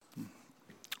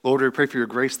Lord, we pray for your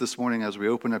grace this morning as we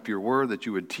open up your word, that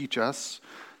you would teach us,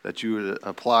 that you would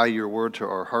apply your word to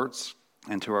our hearts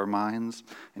and to our minds,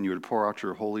 and you would pour out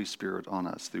your Holy Spirit on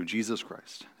us through Jesus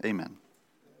Christ. Amen.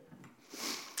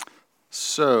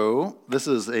 So, this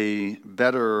is a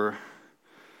better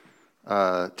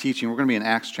teaching. We're going to be in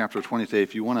Acts chapter 20 today.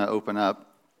 If you want to open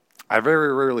up, I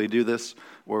very rarely do this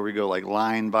where we go like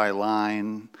line by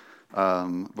line,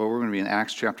 but we're going to be in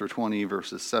Acts chapter 20,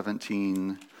 verses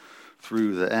 17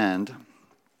 through the end.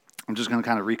 I'm just going to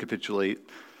kind of recapitulate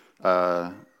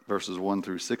verses 1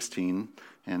 through 16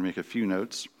 and make a few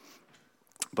notes.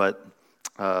 But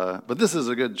this is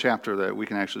a good chapter that we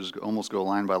can actually just almost go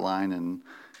line by line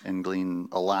and glean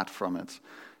a lot from it.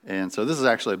 And so this is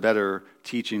actually a better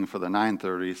teaching for the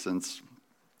 9:30, since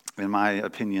in my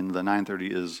opinion the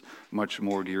 9:30 is much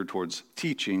more geared towards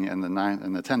teaching and the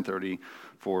 10:30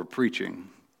 for preaching.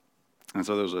 And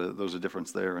so there's a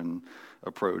difference there in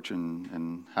approach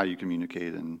and how you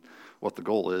communicate and what the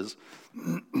goal is.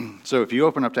 So if you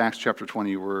open up to Acts chapter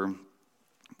 20,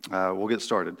 we'll get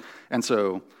started. And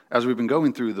so as we've been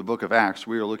going through the book of Acts,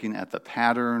 we are looking at the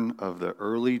pattern of the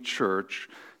early church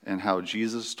and how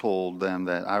Jesus told them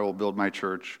that I will build my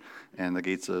church and the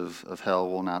gates of hell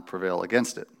will not prevail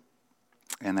against it.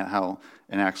 And that how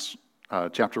in Acts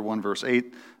chapter 1, verse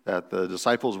 8, that the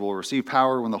disciples will receive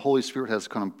power when the Holy Spirit has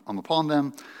come upon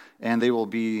them, and they will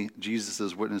be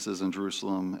Jesus' witnesses in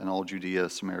Jerusalem and all Judea,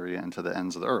 Samaria, and to the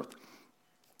ends of the earth.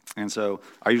 And so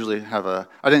I usually I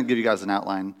didn't give you guys an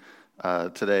outline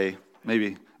today,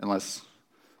 maybe, unless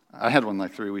I had one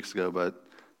like 3 weeks ago, but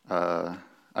I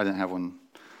didn't have one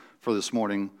for this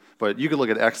morning. But you could look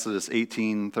at Exodus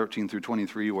 18, 13 through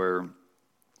 23, where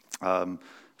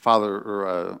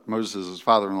Moses'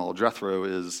 father-in-law Jethro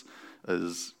is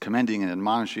commending and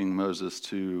admonishing Moses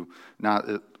to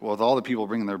with all the people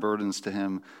bringing their burdens to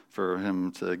him, for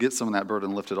him to get some of that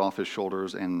burden lifted off his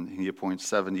shoulders, and he appoints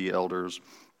 70 elders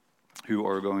who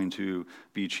are going to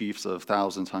be chiefs of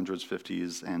thousands, hundreds,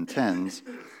 fifties, and tens.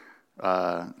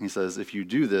 He says, if you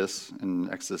do this,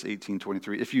 in Exodus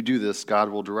 18:23, if you do this, God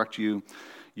will direct you,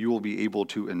 you will be able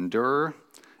to endure,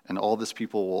 and all this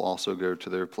people will also go to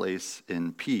their place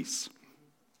in peace.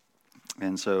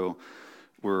 And so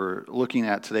we're looking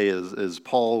at today as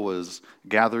Paul was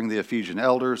gathering the Ephesian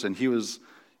elders, and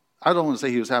I don't want to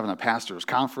say he was having a pastor's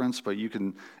conference, but you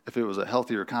can, if it was a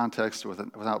healthier context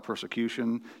without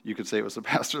persecution, you could say it was a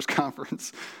pastor's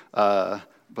conference.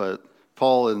 But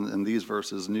Paul in these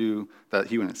verses knew that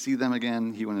he wouldn't see them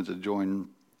again. He wanted to join.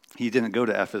 He didn't go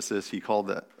to Ephesus. He called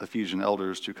the Ephesian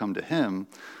elders to come to him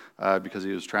because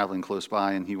he was traveling close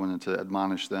by, and he wanted to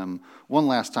admonish them one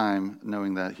last time,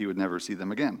 knowing that he would never see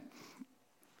them again.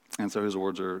 And so his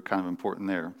words are kind of important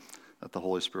there, that the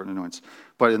Holy Spirit anoints.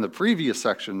 But in the previous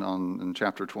section in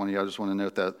chapter 20, I just want to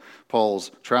note that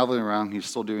Paul's traveling around. He's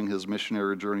still doing his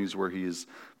missionary journeys where he's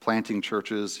planting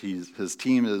churches. His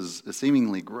team is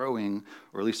seemingly growing,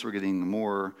 or at least we're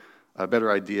getting a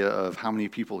better idea of how many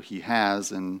people he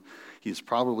has. And he's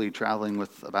probably traveling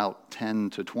with about 10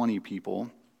 to 20 people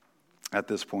at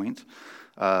this point.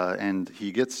 And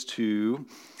he gets to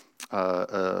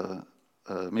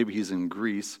maybe he's in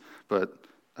Greece, but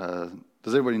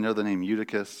does everybody know the name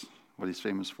Eutychus, what he's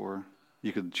famous for?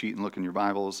 You could cheat and look in your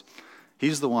Bibles.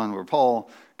 He's the one where Paul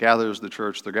gathers the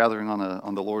church. They're gathering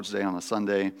on the Lord's Day on a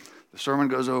Sunday. The sermon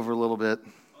goes over a little bit,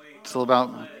 till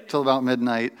about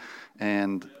midnight,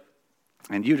 and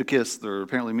Eutychus, they're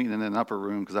apparently meeting in an upper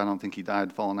room, because I don't think he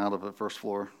died falling out of a first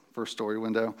story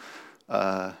window.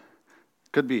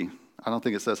 Could be. I don't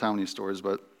think it says how many stories,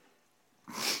 but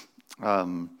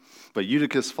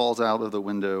Eutychus falls out of the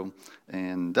window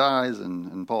and dies,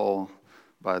 and Paul,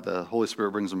 by the Holy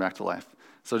Spirit, brings him back to life.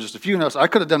 So just a few notes. I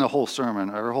could have done a whole sermon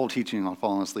or a whole teaching on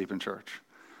falling asleep in church.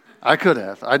 I could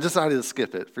have. I decided to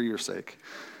skip it for your sake.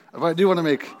 But I do want to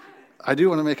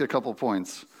make a couple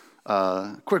points.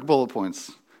 Quick bullet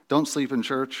points. Don't sleep in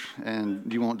church,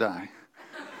 and you won't die.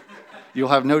 You'll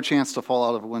have no chance to fall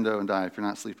out of a window and die if you're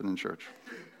not sleeping in church.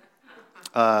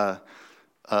 And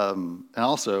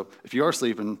also, if you are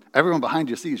sleeping, everyone behind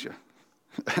you sees you.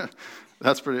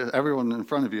 Everyone in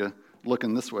front of you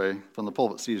looking this way from the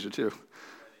pulpit sees you too.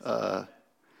 But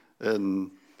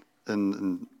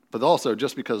also,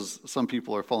 just because some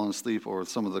people are falling asleep or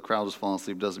some of the crowd is falling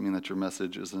asleep doesn't mean that your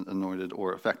message isn't anointed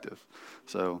or effective.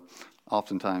 So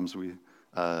oftentimes we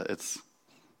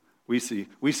see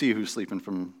who's sleeping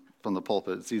from the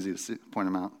pulpit. It's easy to point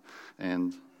them out,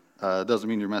 and it doesn't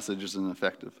mean your message isn't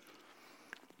effective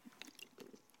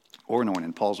or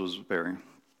anointed. Paul's was very.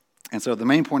 And so the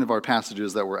main point of our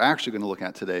passages that we're actually going to look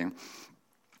at today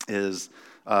is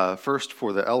First,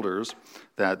 for the elders,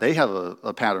 that they have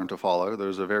a pattern to follow.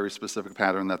 There's a very specific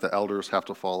pattern that the elders have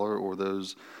to follow, or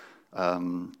those. I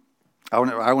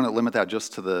wouldn't limit that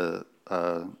just to the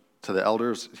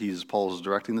elders. Paul's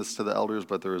directing this to the elders,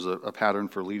 but there's a pattern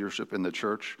for leadership in the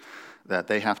church that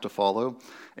they have to follow.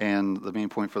 And the main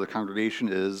point for the congregation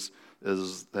is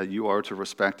that you are to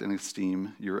respect and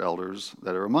esteem your elders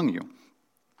that are among you.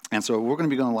 And so we're going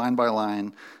to be going line by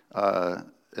line,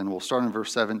 and we'll start in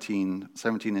verse 17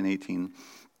 and 18.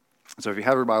 So if you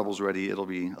have your Bibles ready, it'll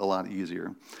be a lot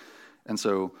easier. And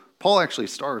so Paul actually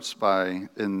starts by,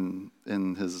 in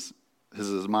his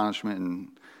admonishment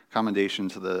and commendation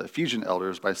to the Ephesian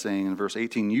elders, by saying in verse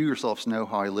 18, "You yourselves know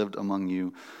how I lived among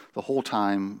you the whole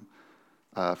time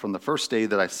from the first day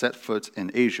that I set foot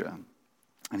in Asia."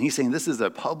 And he's saying this is a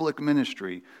public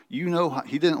ministry. You know,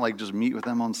 he didn't just meet with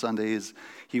them on Sundays.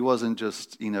 He wasn't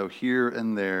just, here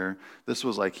and there. This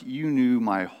was you knew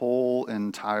my whole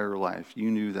entire life.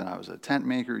 You knew that I was a tent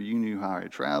maker. You knew how I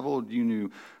traveled. You knew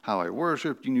how I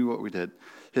worshiped. You knew what we did.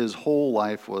 His whole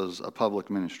life was a public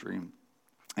ministry.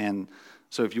 And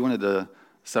so if you wanted to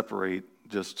separate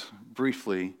just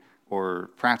briefly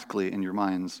or practically in your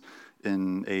minds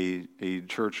in a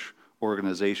church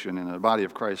organization, in a body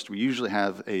of Christ, we usually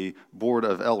have a board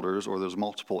of elders, or there's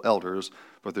multiple elders,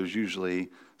 but there's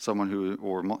usually someone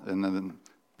and then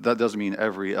that doesn't mean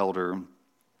every elder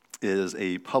is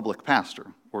a public pastor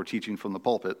or teaching from the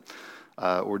pulpit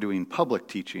or doing public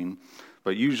teaching,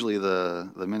 but usually the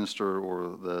minister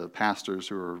or the pastors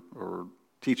who are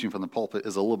teaching from the pulpit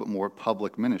is a little bit more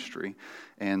public ministry.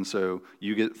 And so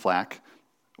you get flack,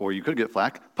 or you could get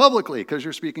flack publicly because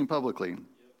you're speaking publicly.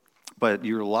 But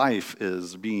your life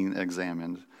is being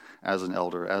examined as an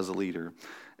elder, as a leader.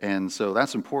 And so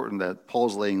that's important that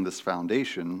Paul's laying this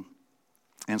foundation.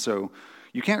 And so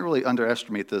you can't really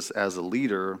underestimate this as a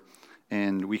leader,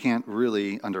 and we can't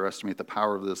really underestimate the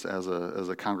power of this as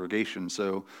a congregation.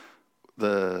 So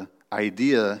the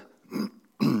idea,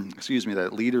 that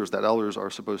leaders, that elders are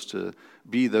supposed to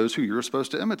be those who you're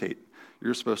supposed to imitate.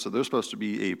 They're supposed to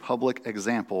be a public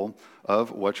example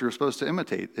of what you're supposed to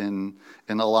imitate in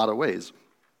a lot of ways.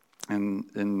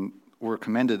 And we're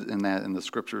commended in that in the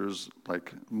scriptures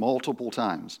multiple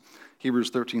times. Hebrews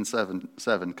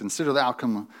 13:7, "Consider the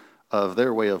outcome of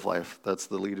their way of life." That's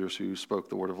the leaders who spoke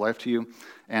the word of life to you,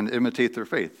 "and imitate their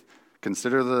faith."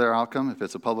 Consider their outcome if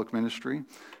it's a public ministry,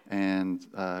 and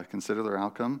consider their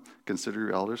outcome. Consider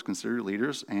your elders, consider your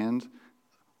leaders, and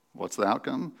what's the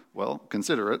outcome? Well,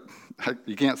 consider it.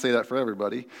 You can't say that for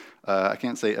everybody. I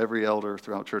can't say every elder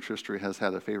throughout church history has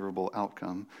had a favorable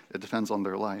outcome. It depends on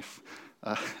their life.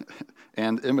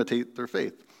 And imitate their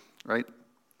faith, right?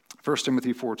 1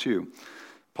 Timothy 4:2.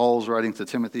 Paul's writing to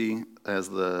Timothy as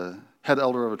the head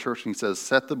elder of a church, and he says,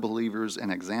 "Set the believers an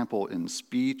example in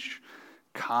speech,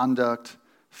 conduct,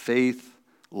 faith,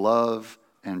 love,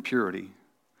 and purity."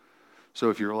 So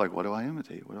if you're what do I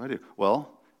imitate? What do I do?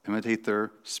 Well, imitate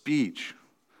their speech,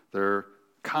 their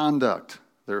conduct,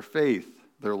 their faith,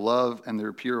 their love, and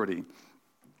their purity.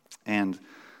 And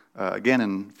again,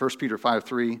 in 1 Peter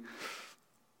 5:3,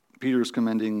 Peter's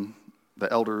commending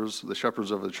the elders, the shepherds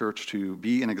of the church, to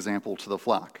be an example to the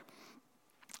flock,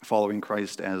 following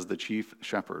Christ as the chief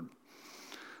shepherd.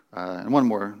 And one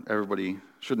more, everybody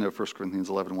should know 1 Corinthians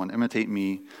 11:1. "Imitate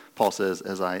me," Paul says,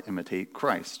 "as I imitate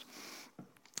Christ."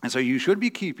 And so you should be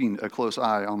keeping a close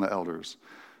eye on the elders.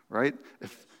 Right?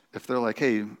 If they're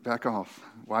 "Hey, back off.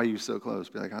 Why are you so close?"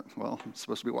 Be "Well, I'm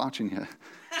supposed to be watching you.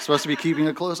 I'm supposed to be keeping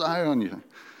a close eye on you.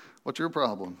 What's your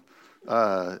problem?"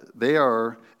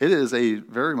 It is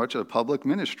very much a public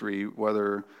ministry,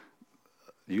 whether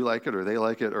you like it or they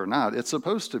like it or not. It's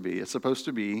supposed to be. It's supposed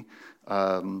to be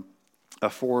a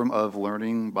form of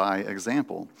learning by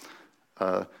example.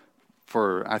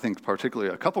 For, I think,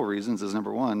 particularly a couple reasons is,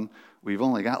 number one, we've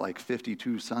only got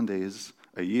 52 Sundays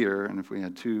a year, and if we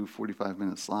had 2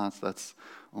 45-minute slots, that's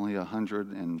only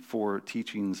 104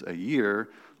 teachings a year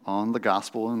on the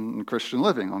gospel and Christian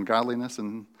living, on godliness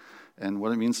and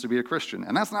what it means to be a Christian.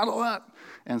 And that's not a lot.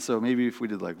 And so maybe if we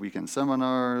did weekend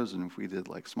seminars, and if we did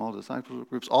small discipleship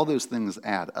groups, all those things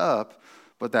add up,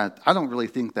 but that I don't really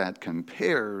think that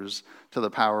compares to the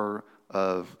power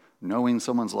of knowing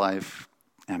someone's life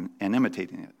and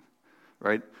imitating it,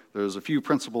 right? There's a few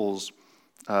principles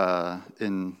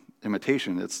in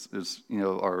imitation. It's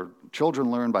our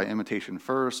children learn by imitation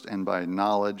first and by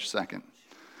knowledge second,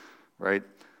 right?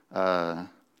 In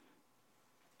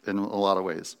a lot of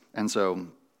ways. And so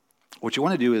what you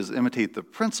want to do is imitate the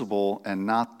principle and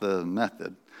not the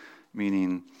method,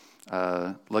 meaning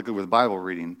like with Bible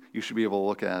reading, you should be able to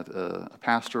look at a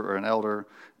pastor or an elder,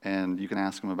 and you can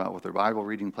ask them about what their Bible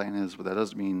reading plan is, but that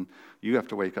doesn't mean you have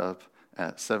to wake up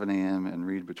at 7 a.m. and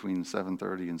read between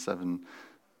 7:30 and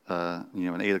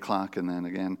and 8 o'clock, and then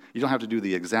again. You don't have to do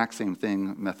the exact same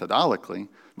thing methodically,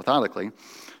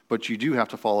 but you do have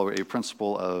to follow a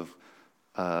principle of,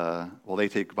 they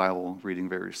take Bible reading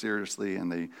very seriously,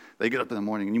 and they get up in the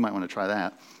morning, and you might want to try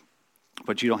that,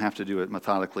 but you don't have to do it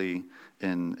methodically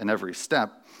in every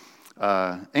step,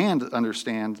 and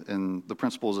understand in the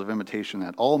principles of imitation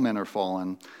that all men are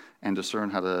fallen, and discern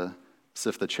how to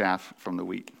sift the chaff from the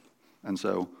wheat. And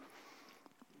so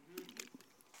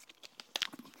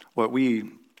what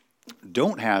we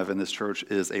don't have in this church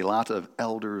is a lot of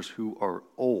elders who are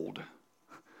old.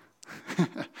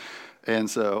 And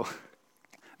so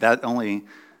that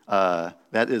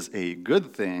is a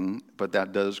good thing, but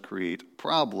that does create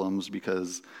problems,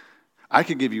 because I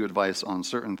could give you advice on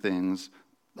certain things,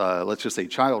 let's just say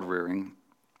child rearing,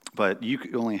 but you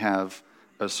could only have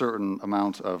a certain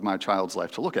amount of my child's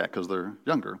life to look at because they're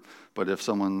younger. But if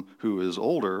someone who is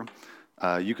older,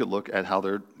 you could look at how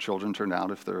their children turned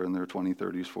out if they're in their 20s,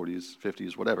 30s, 40s,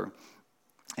 50s, whatever.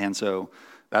 And so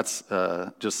that's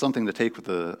just something to take with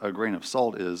a grain of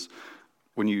salt, is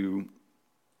when you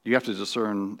have to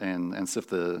discern and sift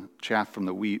the chaff from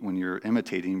the wheat when you're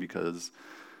imitating, because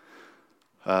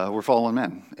we're fallen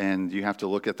men, and you have to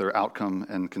look at their outcome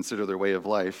and consider their way of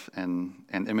life and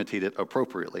imitate it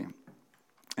appropriately.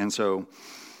 And so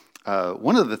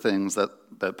one of the things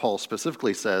that Paul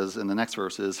specifically says in the next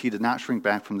verse is, he did not shrink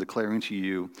back from declaring to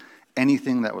you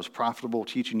anything that was profitable,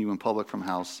 teaching you in public from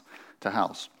house to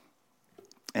house.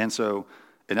 And so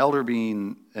an elder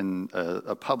being in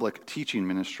a public teaching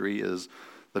ministry is,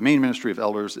 the main ministry of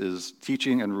elders is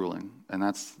teaching and ruling. And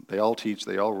they all teach,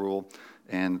 they all rule.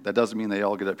 And that doesn't mean they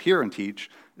all get up here and teach.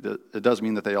 It does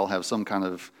mean that they all have some kind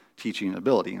of teaching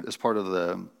ability. As part of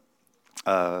the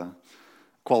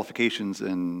qualifications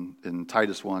in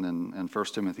Titus 1 and 1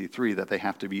 Timothy 3, that they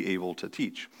have to be able to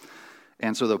teach.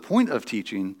 And so the point of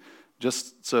teaching,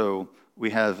 just so we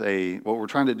have what we're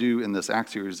trying to do in this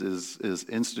Acts series is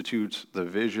institute the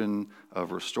vision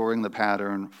of restoring the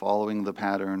pattern, following the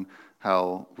pattern,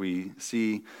 how we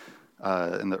see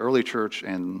in the early church,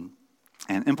 and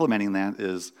implementing that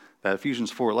is that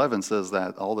Ephesians 4:11 says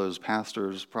that all those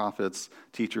pastors, prophets,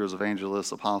 teachers,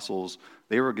 evangelists, apostles,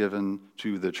 they were given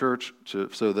to the church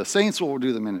so the saints will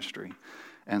do the ministry.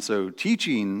 And so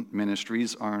teaching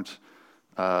ministries aren't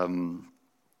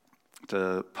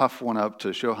to puff one up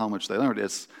to show how much they learned.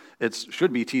 It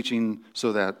should be teaching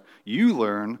so that you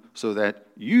learn, so that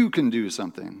you can do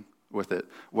something with it.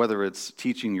 Whether it's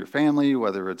teaching your family,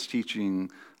 whether it's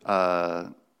teaching,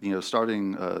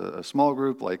 starting a small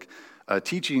group, like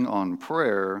teaching on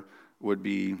prayer would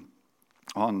be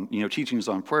teachings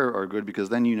on prayer are good, because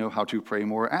then you know how to pray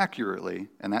more accurately,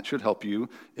 and that should help you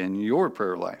in your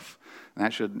prayer life. And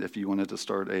that should, if you wanted to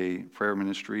start a prayer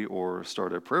ministry or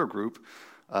start a prayer group,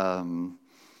 I'm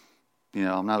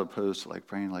not opposed to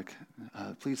praying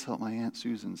please help my Aunt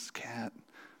Susan's cat,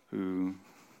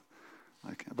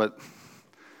 but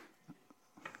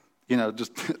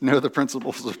just know the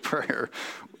principles of prayer.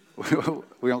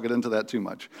 We don't get into that too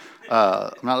much.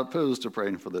 I'm not opposed to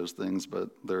praying for those things, but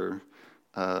they're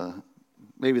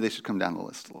maybe they should come down the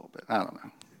list a little bit. I don't know.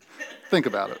 Think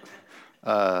about it.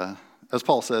 As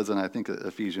Paul says, and I think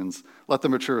Ephesians, let the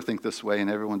mature think this way, and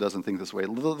everyone doesn't think this way.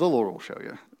 The Lord will show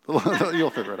you. You'll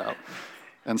figure it out.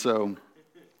 And so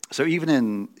even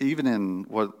in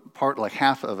what part, like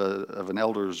half of an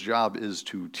elder's job is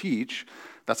to teach,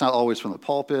 that's not always from the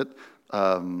pulpit.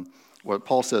 What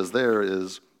Paul says there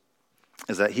is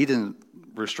that he didn't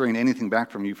restrain anything back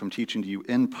from you from teaching to you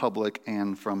in public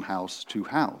and from house to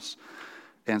house.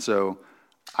 And so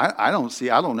I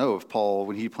don't know if Paul,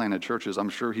 when he planted churches, I'm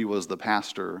sure he was the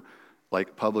pastor,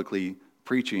 publicly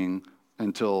preaching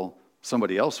until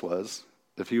somebody else was.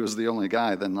 If he was the only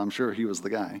guy, then I'm sure he was the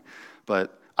guy.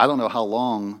 But I don't know how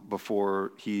long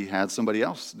before he had somebody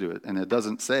else do it. And it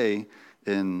doesn't say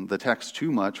in the text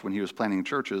too much when he was planting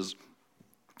churches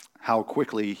how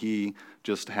quickly he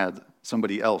just had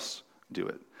somebody else do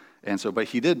it. And so, but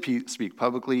he did speak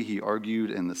publicly. He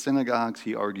argued in the synagogues.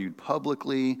 He argued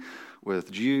publicly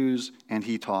with Jews, and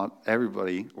he taught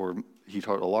everybody, or he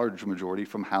taught a large majority,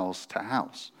 from house to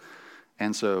house.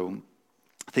 And so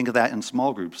think of that in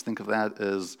small groups. Think of that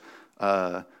as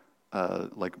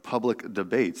public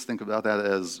debates. Think about that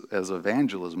as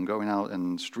evangelism, going out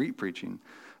and street preaching.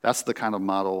 That's the kind of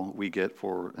model we get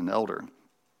for an elder.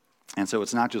 And so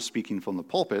it's not just speaking from the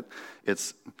pulpit.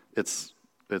 It's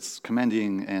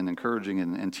commending and encouraging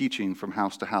and teaching from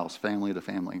house to house, family to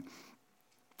family.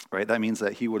 right? That means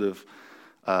that he would have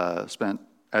spent,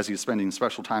 as he's spending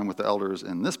special time with the elders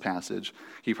in this passage,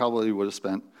 he probably would have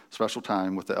spent special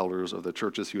time with the elders of the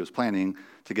churches he was planning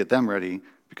to get them ready,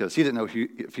 because he didn't know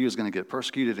if he was going to get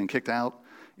persecuted and kicked out.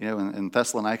 In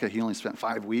Thessalonica, he only spent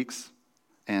 5 weeks,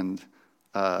 and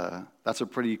that's a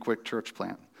pretty quick church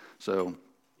plant. So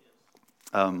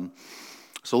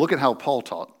look at how Paul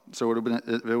taught. So it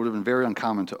would have been very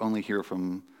uncommon to only hear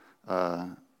from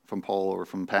Paul or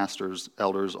from pastors,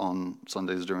 elders on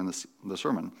Sundays during the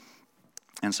sermon.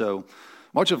 And so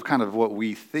much of kind of what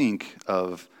we think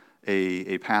of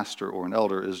a pastor or an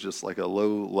elder is just like a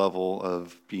low level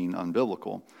of being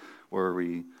unbiblical, where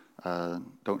we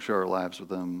don't share our lives with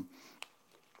them.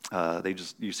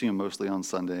 You see them mostly on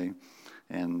Sunday,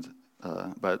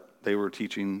 but they were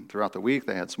teaching throughout the week.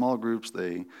 They had small groups.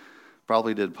 They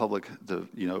probably did Paul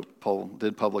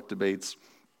did public debates,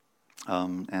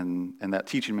 and that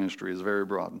teaching ministry is very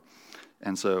broad.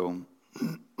 And so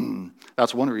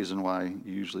that's one reason why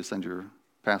you usually send your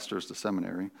pastors to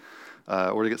seminary,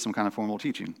 or to get some kind of formal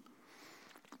teaching.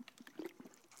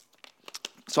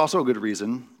 It's also a good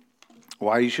reason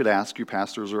why you should ask your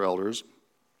pastors or elders,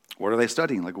 what are they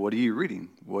studying? Like, what are you reading?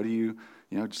 What do you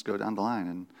just go down the line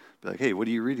and be like, hey, what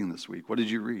are you reading this week? What did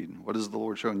you read? What is the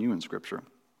Lord showing you in Scripture?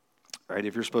 Right?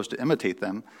 If you're supposed to imitate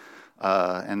them,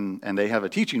 and they have a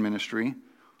teaching ministry,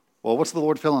 well, what's the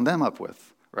Lord filling them up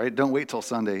with? Right? Don't wait till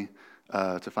Sunday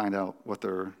to find out what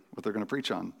they're going to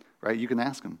preach on. Right? You can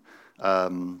ask them.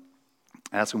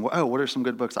 Ask them, what are some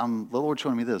good books? The Lord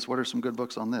showing me this. What are some good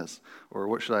books on this? Or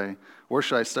where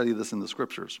should I study this in the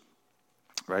Scriptures?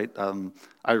 Right?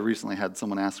 I recently had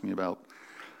someone ask me about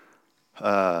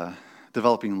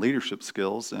developing leadership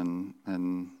skills,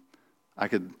 and I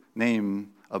could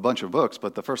name a bunch of books,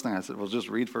 but the first thing I said was just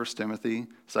read 1 Timothy,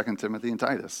 2 Timothy, and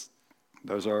Titus.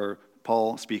 Those are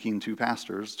Paul speaking to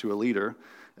pastors, to a leader,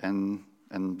 and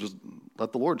just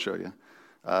let the Lord show you.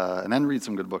 And then read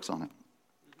some good books on it.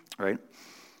 Right?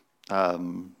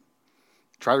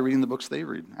 Try reading the books they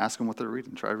read. Ask them what they're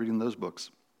reading. Try reading those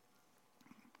books.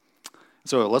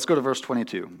 So let's go to verse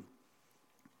 22.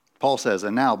 Paul says,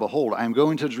 "And now, behold, I am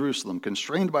going to Jerusalem,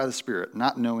 constrained by the Spirit,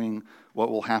 not knowing what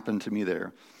will happen to me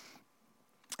there."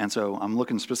 And so I'm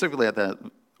looking specifically at that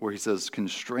where he says,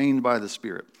 constrained by the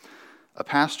Spirit. A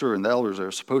pastor and the elders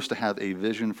are supposed to have a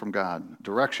vision from God,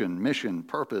 direction, mission,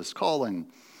 purpose,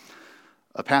 calling.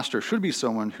 A pastor should be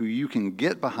someone who you can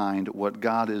get behind what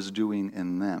God is doing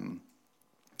in them.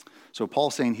 So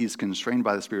Paul's saying he's constrained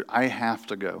by the Spirit. I have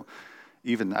to go.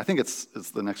 I think it's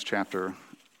the next chapter,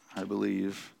 I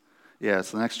believe. Yeah,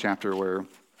 it's the next chapter where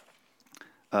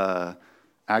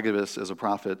Agabus is a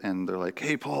prophet, and they're like,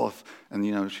 "Hey, Paul,"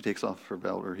 and she takes off her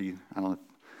belt, or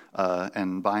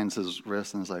and binds his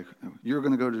wrist, and is like, "You're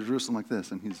going to go to Jerusalem like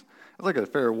this," and it's like a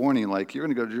fair warning, like, you're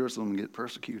going to go to Jerusalem and get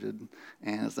persecuted,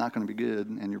 and it's not going to be good,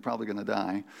 and you're probably going to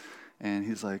die. And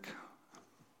he's like,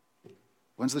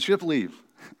 "When's the ship leave?"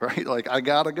 Right? Like, I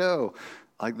gotta go.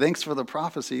 Like, thanks for the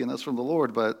prophecy, and that's from the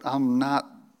Lord, but I'm not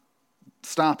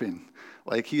stopping.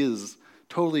 Like, he is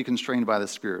totally constrained by the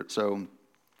Spirit. So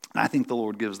I think the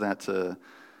Lord gives that to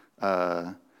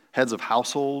heads of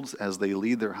households as they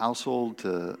lead their household,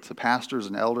 to pastors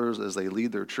and elders as they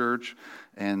lead their church,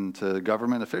 and to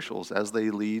government officials as they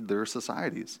lead their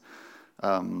societies.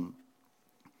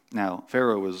 Now,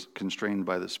 Pharaoh was constrained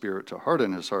by the Spirit to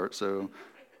harden his heart, so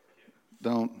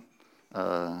don't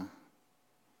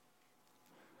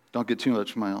get too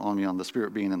much on me on the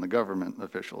Spirit being in the government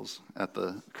officials at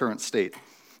the current state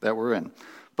that we're in.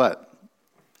 But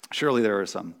surely there are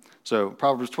some. So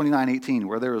Proverbs 29:18,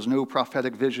 where there is no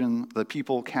prophetic vision, the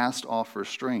people cast off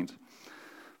restraint.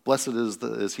 Blessed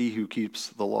is he who keeps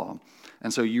the law.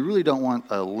 And so you really don't want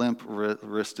a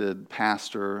limp-wristed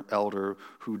pastor, elder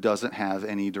who doesn't have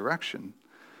any direction.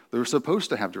 They're supposed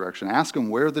to have direction. Ask them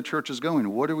where the church is going.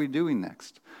 What are we doing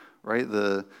next? Right?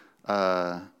 The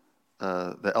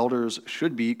elders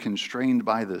should be constrained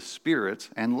by the Spirit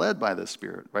and led by the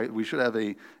Spirit, right? We should have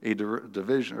a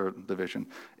direction.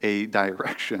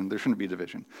 There shouldn't be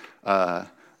division.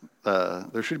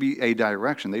 There should be a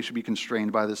direction. They should be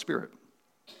constrained by the Spirit.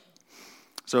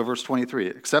 So verse 23,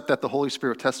 except that the Holy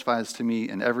Spirit testifies to me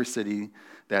in every city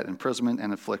that imprisonment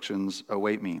and afflictions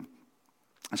await me.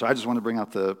 And so I just want to bring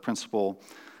out the principle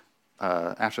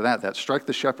after that strike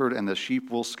the shepherd and the sheep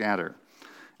will scatter.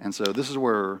 And so this is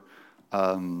where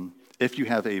if you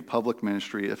have a public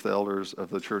ministry, if the elders of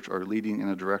the church are leading in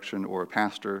a direction, or a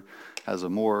pastor has a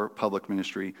more public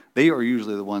ministry, they are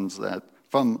usually the ones that,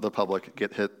 from the public,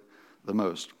 get hit the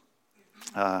most.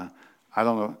 I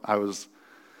don't know,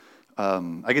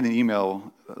 I get an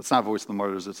email, it's not Voice of the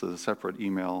Martyrs, it's a separate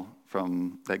email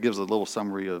that gives a little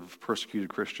summary of persecuted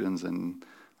Christians, and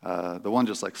the one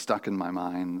just like stuck in my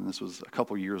mind. And this was a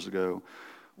couple years ago,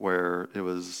 where it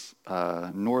was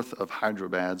north of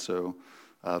Hyderabad. So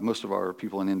most of our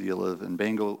people in India live in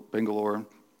Bangalore,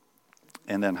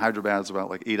 and then Hyderabad's about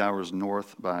like 8 hours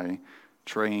north by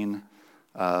train,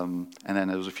 and then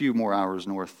there was a few more hours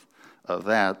north of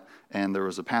that, and there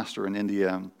was a pastor in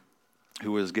India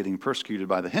who was getting persecuted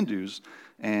by the Hindus,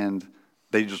 and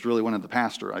they just really wanted the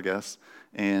pastor, I guess,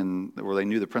 and where they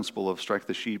knew the principle of strike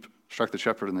the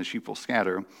shepherd and the sheep will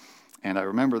scatter. And I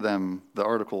remember the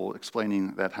article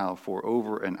explaining that how for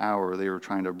over an hour they were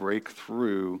trying to break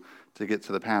through to get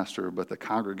to the pastor, but the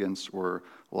congregants were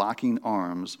locking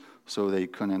arms so they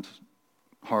couldn't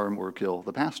harm or kill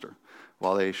the pastor,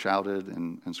 while they shouted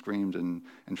and screamed and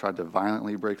tried to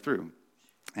violently break through.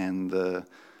 And the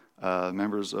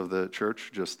members of the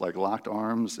church just like locked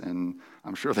arms, and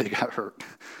I'm sure they got hurt.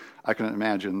 I couldn't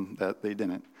imagine that they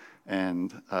didn't.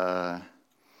 And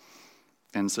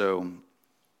so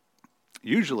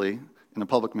usually in a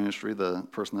public ministry, the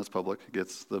person that's public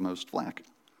gets the most flack.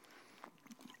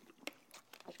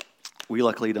 We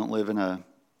luckily don't live in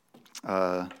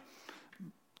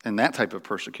that type of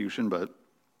persecution, but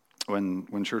when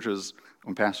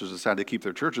pastors decided to keep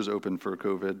their churches open for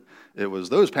COVID, it was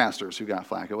those pastors who got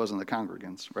flack. It wasn't the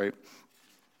congregants, right?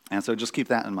 And so just keep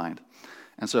that in mind.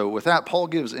 And so with that, Paul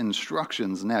gives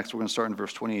instructions next. We're going to start in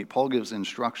verse 28. Paul gives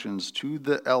instructions to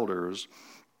the elders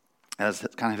as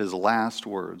kind of his last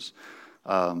words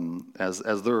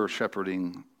as they're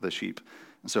shepherding the sheep.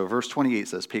 And so verse 28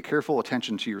 says, "Pay careful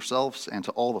attention to yourselves and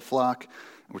to all the flock,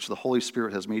 which the Holy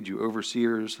Spirit has made you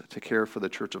overseers to care for the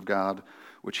church of God,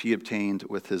 which he obtained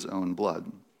with his own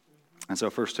blood." And so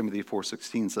 1 Timothy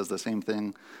 4:16 says the same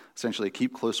thing. Essentially,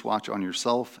 keep close watch on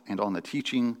yourself and on the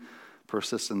teaching.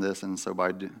 Persist in this, and so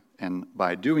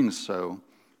by doing so,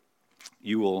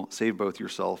 you will save both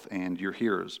yourself and your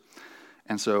hearers.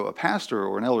 And so a pastor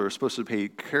or an elder is supposed to pay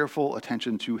careful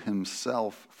attention to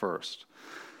himself first.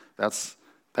 That's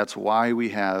why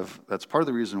that's part of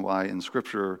the reason why in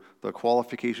Scripture the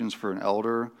qualifications for an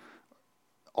elder,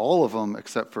 all of them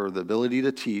except for the ability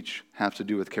to teach, have to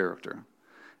do with character.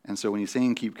 And so when he's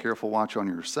saying keep careful watch on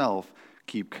yourself,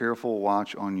 keep careful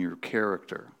watch on your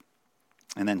character.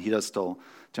 And then he does tell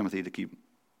Timothy to keep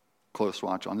close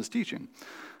watch on his teaching,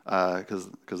 because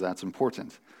that's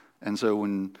important. And so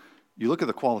when you look at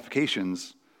the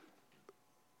qualifications,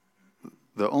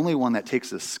 the only one that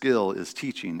takes a skill is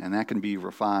teaching, and that can be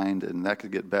refined and that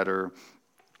could get better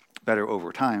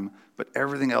over time, but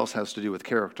everything else has to do with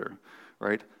character,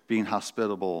 right? Being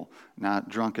hospitable, not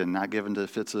drunken, not given to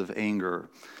fits of anger,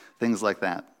 things like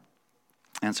that.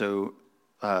 And so,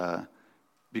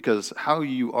 because how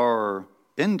you are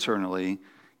internally,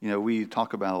 we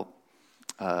talk about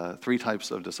 3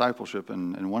 types of discipleship,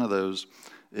 and one of those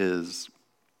is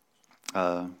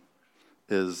how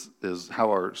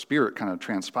our spirit kind of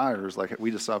transpires. Like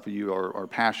we disciple you, our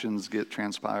passions get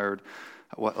transpired,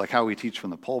 like how we teach from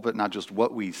the pulpit, not just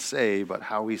what we say, but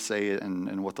how we say it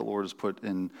and what the Lord has put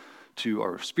into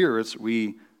our spirits.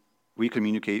 We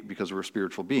communicate because we're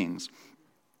spiritual beings.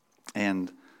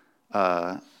 And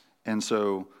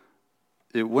so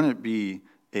it wouldn't be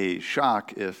a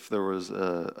shock if there was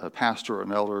a pastor or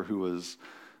an elder who was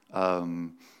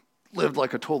lived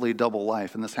like a totally double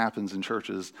life, and this happens in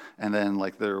churches, and then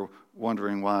like they're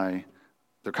wondering why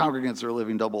their congregants are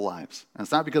living double lives. And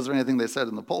it's not because of anything they said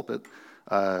in the pulpit,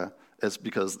 it's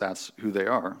because that's who they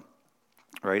are,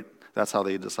 right? That's how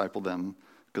they discipled them,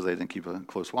 because they didn't keep a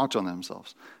close watch on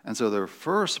themselves. And so they're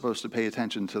first supposed to pay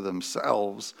attention to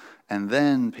themselves and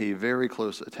then pay very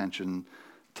close attention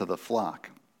to the flock,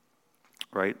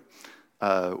 right?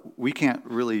 We can't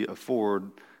really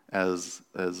afford, as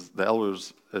the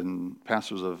elders and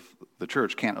pastors of the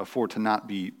church, can't afford to not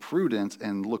be prudent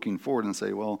and looking forward and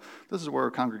say, well, this is where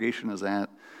our congregation is at,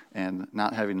 and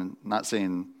not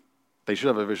saying they should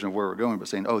have a vision of where we're going, but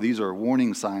saying, oh, these are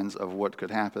warning signs of what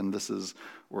could happen. This is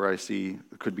where I see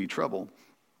could be trouble,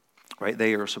 right?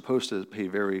 They are supposed to pay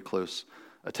very close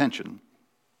attention,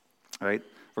 right?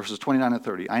 Verses 29 and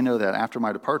 30, "I know that after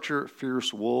my departure,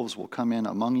 fierce wolves will come in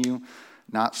among you,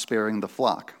 not sparing the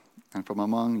flock. And from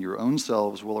among your own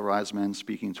selves will arise men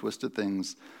speaking twisted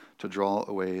things to draw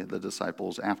away the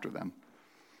disciples after them."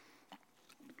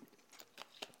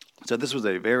 So this was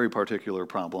a very particular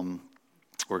problem,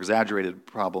 or exaggerated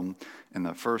problem, in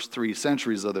the first 3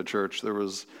 centuries of the church. There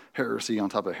was heresy on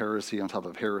top of heresy on top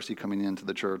of heresy coming into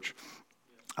the church,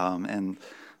 and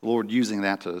the Lord using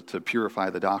that to purify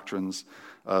the doctrines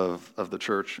of the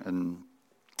church and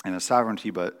His sovereignty,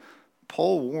 but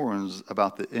Paul warns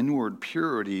about the inward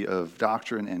purity of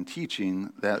doctrine and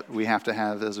teaching that we have to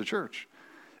have as a church.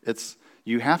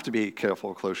 You have to be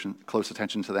careful, close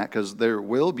attention to that, because there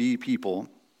will be people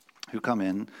who come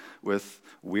in with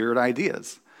weird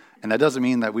ideas. And that doesn't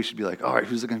mean that we should be like, all right,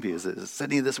 who's it going to be? Is it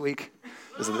Sydney this week?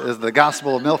 Is it the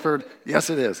Gospel of Milford? Yes,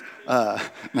 it is.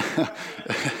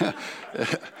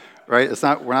 Right?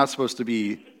 We're not supposed to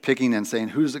be picking and saying,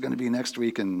 who's it going to be next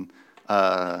week?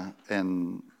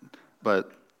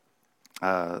 But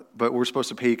we're supposed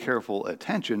to pay careful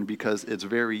attention, because it's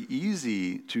very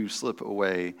easy to slip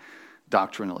away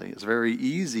doctrinally. It's very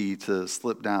easy to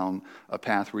slip down a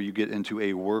path where you get into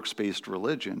a works-based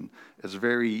religion. It's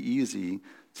very easy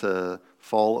to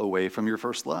fall away from your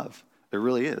first love. It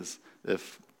really is.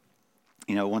 If,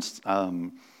 once,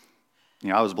 I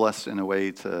was blessed in a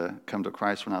way to come to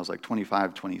Christ when I was like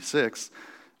 25, 26,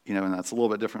 and that's a little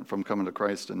bit different from coming to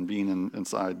Christ and being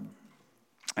inside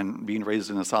and being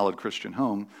raised in a solid Christian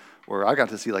home, where I got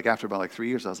to see, after about 3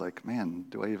 years, I was like, man,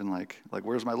 do I even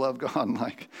where's my love gone?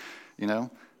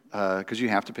 Because you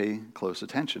have to pay close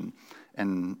attention.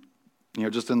 And,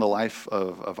 just in the life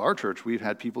of our church, we've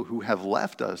had people who have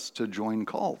left us to join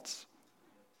cults.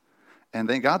 And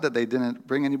thank God that they didn't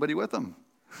bring anybody with them,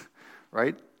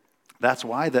 right? That's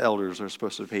why the elders are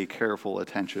supposed to pay careful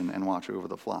attention and watch over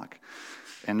the flock.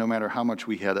 And no matter how much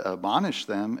we had admonished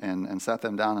them and sat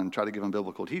them down and tried to give them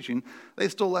biblical teaching, they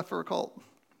still left for a cult.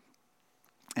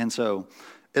 And so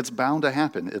it's bound to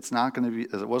happen. It's not going to be,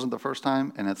 as it wasn't the first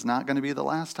time, and it's not going to be the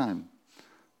last time,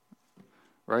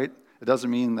 right? It doesn't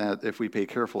mean that if we pay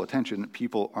careful attention,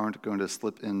 people aren't going to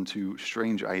slip into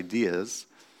strange ideas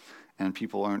and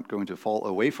people aren't going to fall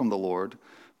away from the Lord,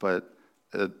 but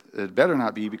it better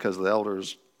not be because the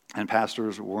elders and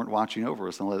pastors weren't watching over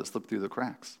us and let it slip through the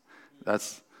cracks.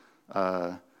 It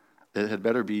had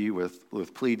better be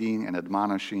with pleading and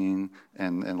admonishing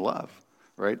and love,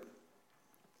 right?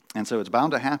 And so it's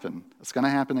bound to happen. It's going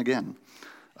to happen again.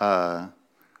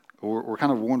 We're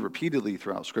kind of warned repeatedly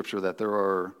throughout Scripture that there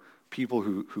are people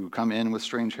who come in with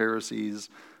strange heresies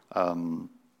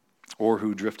or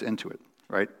who drift into it,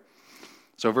 right?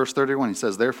 So verse 31, he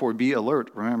says, therefore be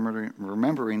alert,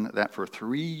 remembering that for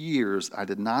 3 years I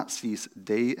did not cease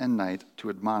day and night to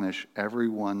admonish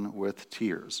everyone with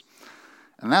tears.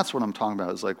 And that's what I'm talking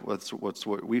about, is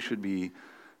what we should be.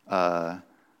 I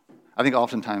think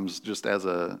oftentimes just as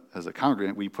a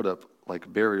congregant, we put up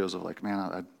barriers of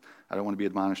man, I don't want to be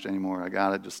admonished anymore. I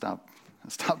got it. Just stop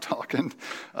talking.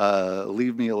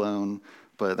 Leave me alone.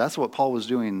 But that's what Paul was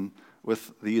doing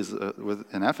with these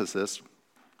in Ephesus.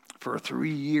 For 3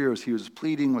 years, he was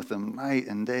pleading with them night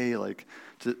and day,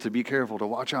 to be careful, to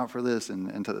watch out for this,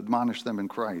 and to admonish them in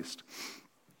Christ.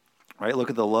 Right? Look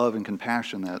at the love and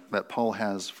compassion that Paul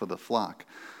has for the flock.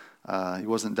 He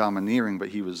wasn't domineering, but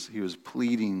he was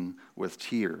pleading with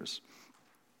tears.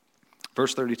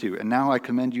 Verse 32, and now I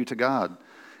commend you to God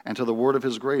and to the word of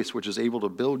his grace, which is able to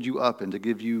build you up and to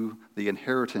give you the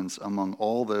inheritance among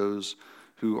all those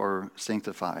who are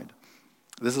sanctified.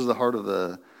 This is the heart of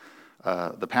the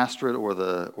pastorate or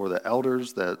the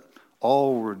elders, that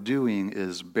all we're doing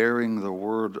is bearing the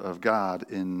word of God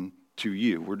to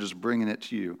you. We're just bringing it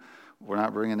to you. We're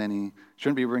not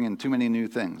shouldn't be bringing too many new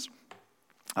things.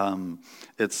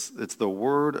 It's the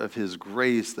word of his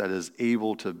grace that is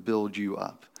able to build you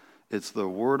up. It's the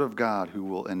word of God who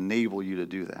will enable you to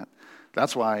do that.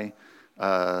 That's why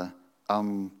I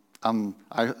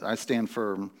stand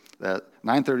firm that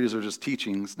 9:30s are just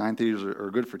teachings. 9:30s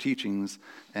are good for teachings,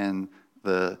 and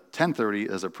the 10:30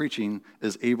 as a preaching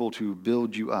is able to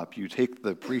build you up. You take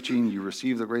the preaching, you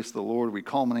receive the grace of the Lord, we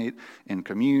culminate in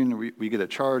communion, we get a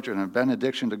charge and a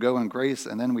benediction to go in grace,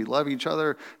 and then we love each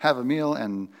other, have a meal,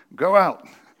 and go out,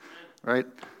 right?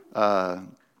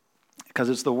 Because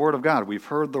it's the word of God. We've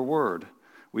heard the word.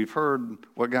 We've heard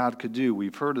what God could do.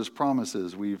 We've heard his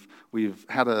promises. We've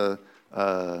had a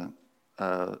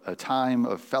time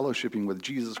of fellowshipping with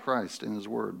Jesus Christ in his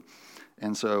word.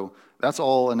 And so that's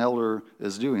all an elder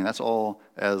is doing. That's all,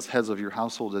 as heads of your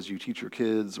household, as you teach your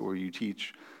kids or you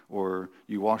teach or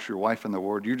you wash your wife in the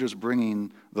word, you're just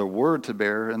bringing the word to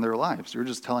bear in their lives. You're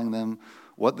just telling them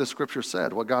what the scripture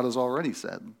said, what God has already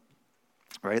said,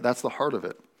 right? That's the heart of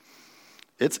it.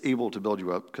 It's able to build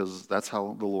you up because that's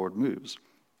how the Lord moves.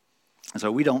 And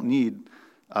so we don't need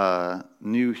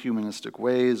new humanistic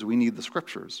ways. We need the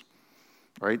scriptures.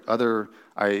 Right?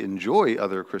 I enjoy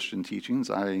other Christian teachings.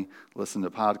 I listen to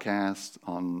podcasts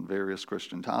on various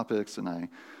Christian topics, and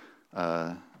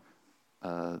I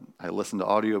listen to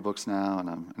audiobooks now,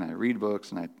 and I read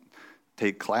books, and I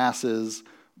take classes.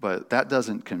 But that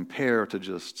doesn't compare to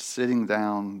just sitting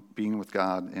down, being with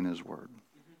God in His Word.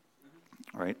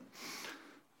 Right?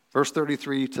 Verse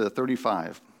 33 to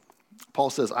 35, Paul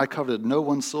says, I coveted no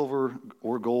one's silver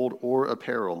or gold or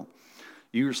apparel.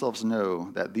 You yourselves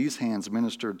know that these hands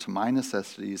ministered to my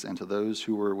necessities and to those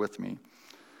who were with me.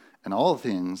 In all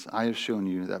things I have shown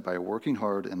you that by working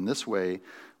hard in this way,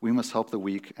 we must help the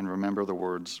weak and remember the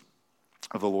words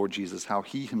of the Lord Jesus, how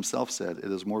he himself said,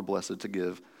 it is more blessed to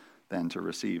give than to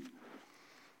receive.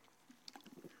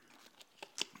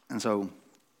 And so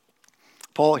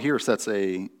Paul here sets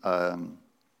a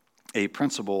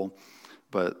principle,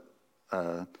 but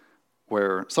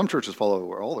where some churches follow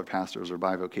where all their pastors are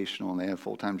bivocational and they have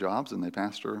full-time jobs and they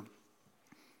pastor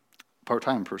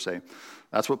part-time per se.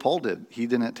 That's what Paul did. He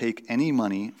didn't take any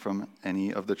money from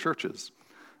any of the churches,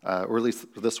 or at least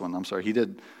this one. I'm sorry. He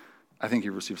did. I think he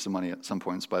received some money at some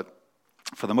points, but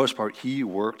for the most part, he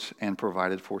worked and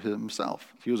provided for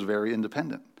himself. He was very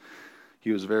independent.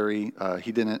 He was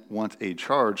he didn't want a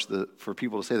charge for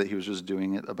people to say that he was just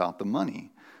doing it about the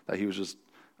money, that he was just,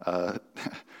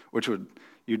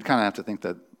 you'd kind of have to think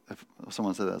that if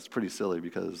someone said that's pretty silly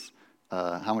because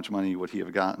how much money would he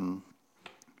have gotten?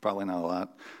 Probably not a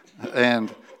lot.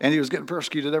 And he was getting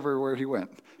persecuted everywhere he went.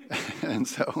 And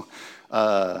so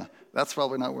that's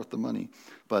probably not worth the money.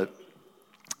 But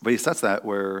he sets that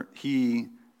where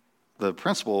the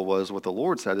principle was what the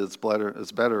Lord said, it's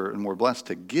better and more blessed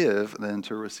to give than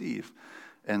to receive.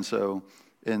 And so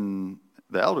the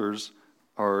elders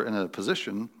are in a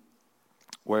position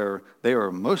where they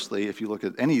are mostly, if you look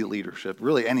at any leadership,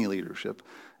 really any leadership,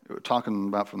 we're talking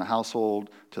about from the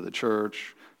household to the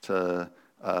church to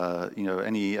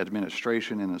any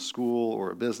administration in a school or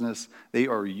a business, they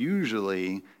are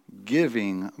usually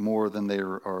giving more than they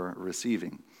are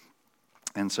receiving.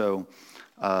 And so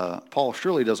Paul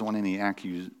surely doesn't want any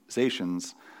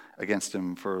accusations against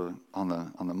him on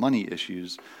the money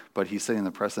issues, but he's setting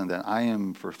the precedent that I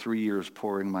am for 3 years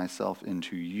pouring myself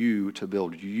into you to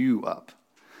build you up.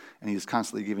 And he's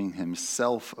constantly giving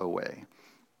himself away,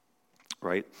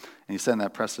 right? And he's setting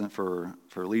that precedent for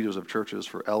leaders of churches,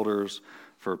 for elders,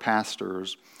 for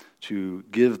pastors to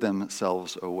give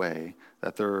themselves away,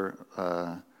 that they're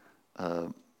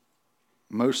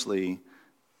mostly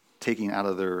taking out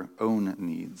of their own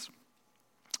needs,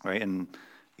 right? And,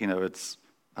 it's,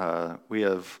 the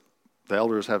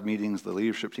elders have meetings, the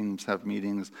leadership teams have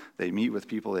meetings, they meet with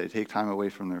people, they take time away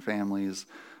from their families.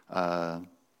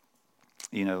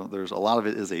 There's a lot of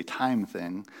it is a time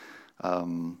thing.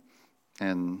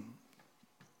 And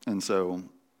so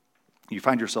you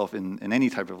find yourself in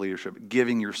any type of leadership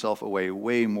giving yourself away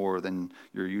way more than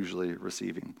you're usually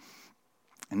receiving.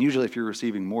 And usually if you're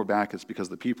receiving more back, it's because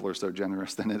the people are so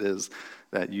generous than it is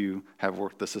that you have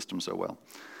worked the system so well.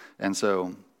 And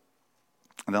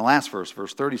the last verse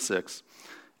 36,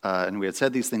 and we had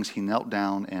said these things, he knelt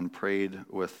down and prayed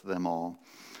with them all.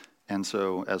 And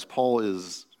so as Paul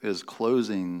is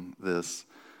closing this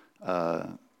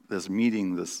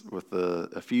meeting with the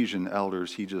Ephesian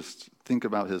elders, he just think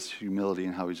about his humility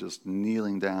and how he's just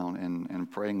kneeling down and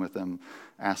praying with them,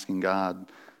 asking God,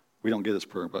 we don't get this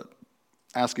prayer, but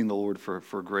asking the Lord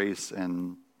for grace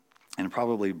and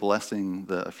probably blessing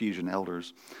the Ephesian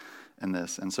elders in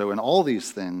this. And so in all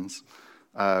these things,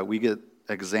 we get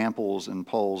examples in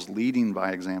Paul's leading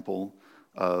by example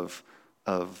of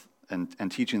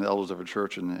and teaching the elders of a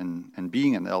church and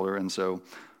being an elder. And so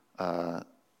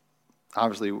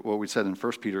obviously what we said in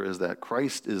 1 Peter is that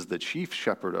Christ is the chief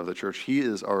shepherd of the church. He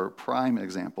is our prime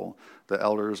example. The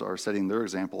elders are setting their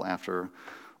example after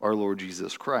our Lord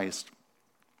Jesus Christ.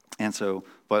 And so,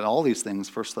 but all these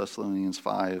things, 1 Thessalonians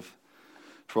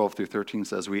 5:12-13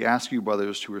 says, we ask you,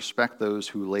 brothers, to respect those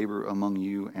who labor among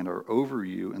you and are over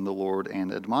you in the Lord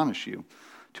and admonish you,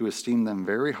 to esteem them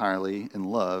very highly in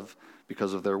love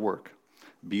because of their work.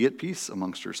 Be at peace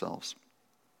amongst yourselves.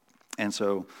 And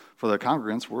so for the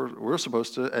congregants, we're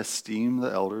supposed to esteem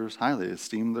the elders highly,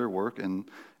 esteem their work and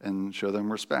show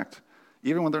them respect,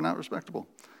 even when they're not respectable,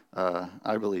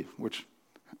 I believe, which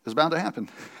is bound to happen.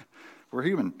 We're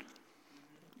human.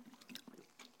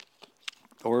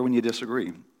 Or when you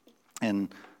disagree.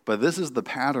 But this is the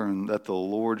pattern that the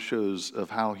Lord shows of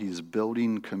how he's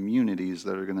building communities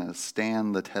that are going to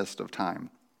stand the test of time,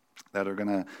 that are going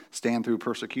to stand through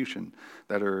persecution,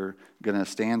 that are going to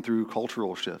stand through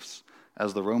cultural shifts.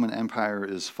 As the Roman Empire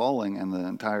is falling and the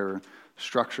entire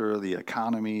structure, the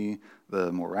economy,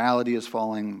 the morality is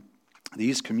falling,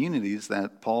 these communities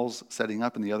that Paul's setting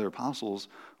up and the other apostles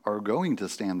are going to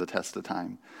stand the test of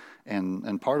time.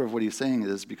 And part of what he's saying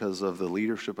is because of the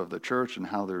leadership of the church and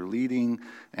how they're leading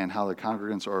and how the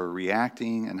congregants are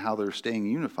reacting and how they're staying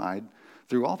unified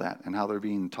through all that and how they're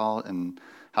being taught and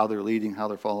how they're leading, how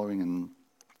they're following. And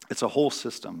it's a whole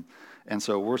system. And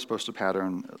so we're supposed to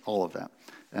pattern all of that.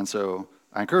 And so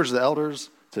I encourage the elders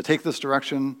to take this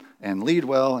direction and lead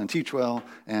well and teach well,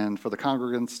 and for the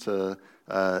congregants to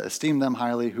esteem them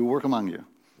highly who work among you.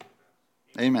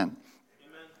 Amen.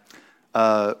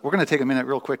 We're going to take a minute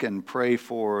real quick and pray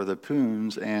for the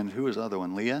Poons, and who is the other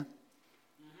one, Leah?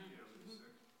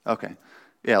 Okay.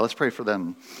 Yeah, let's pray for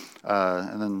them,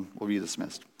 and then we'll be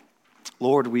dismissed.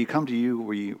 Lord, we come to you.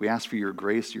 We ask for your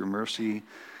grace, your mercy,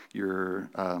 your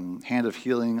hand of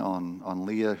healing on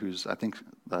Leah, who's, I think,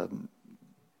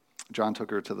 John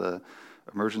took her to the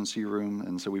emergency room,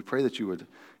 and so we pray that you would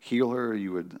heal her,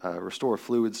 you would restore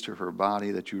fluids to her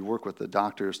body, that you would work with the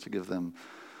doctors to give them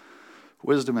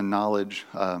wisdom and knowledge,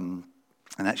 and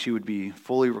that she would be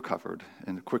fully recovered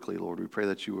and quickly, Lord. We pray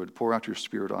that you would pour out your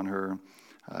Spirit on her,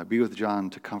 be with John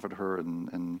to comfort her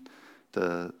and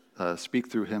to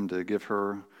speak through him to give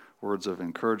her words of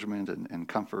encouragement and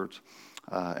comfort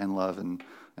and love. And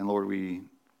Lord, we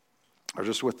are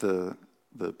just with the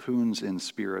Poons in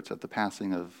spirit at the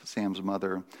passing of Sam's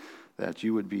mother, that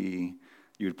you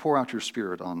would pour out your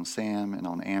Spirit on Sam and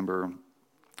on Amber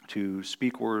to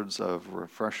speak words of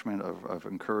refreshment, of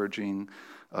encouraging,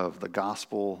 of the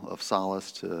gospel of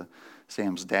solace to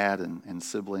Sam's dad and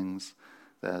siblings,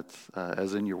 that,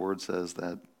 as in your word says,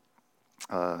 that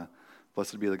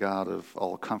blessed be the God of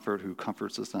all comfort, who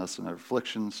comforts us in our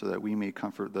affliction, so that we may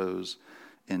comfort those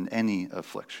in any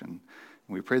affliction.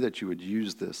 And we pray that you would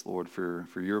use this, Lord, for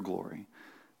your glory.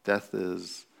 Death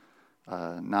is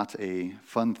not a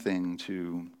fun thing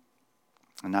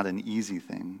and not an easy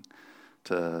thing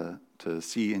to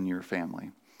see in your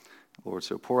family, Lord.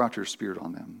 So pour out your Spirit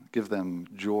on them. Give them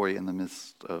joy in the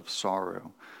midst of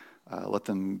sorrow. Let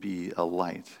them be a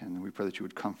light. And we pray that you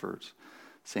would comfort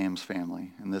Sam's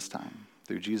family in this time.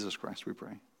 Through Jesus Christ we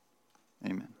pray.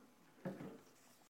 Amen.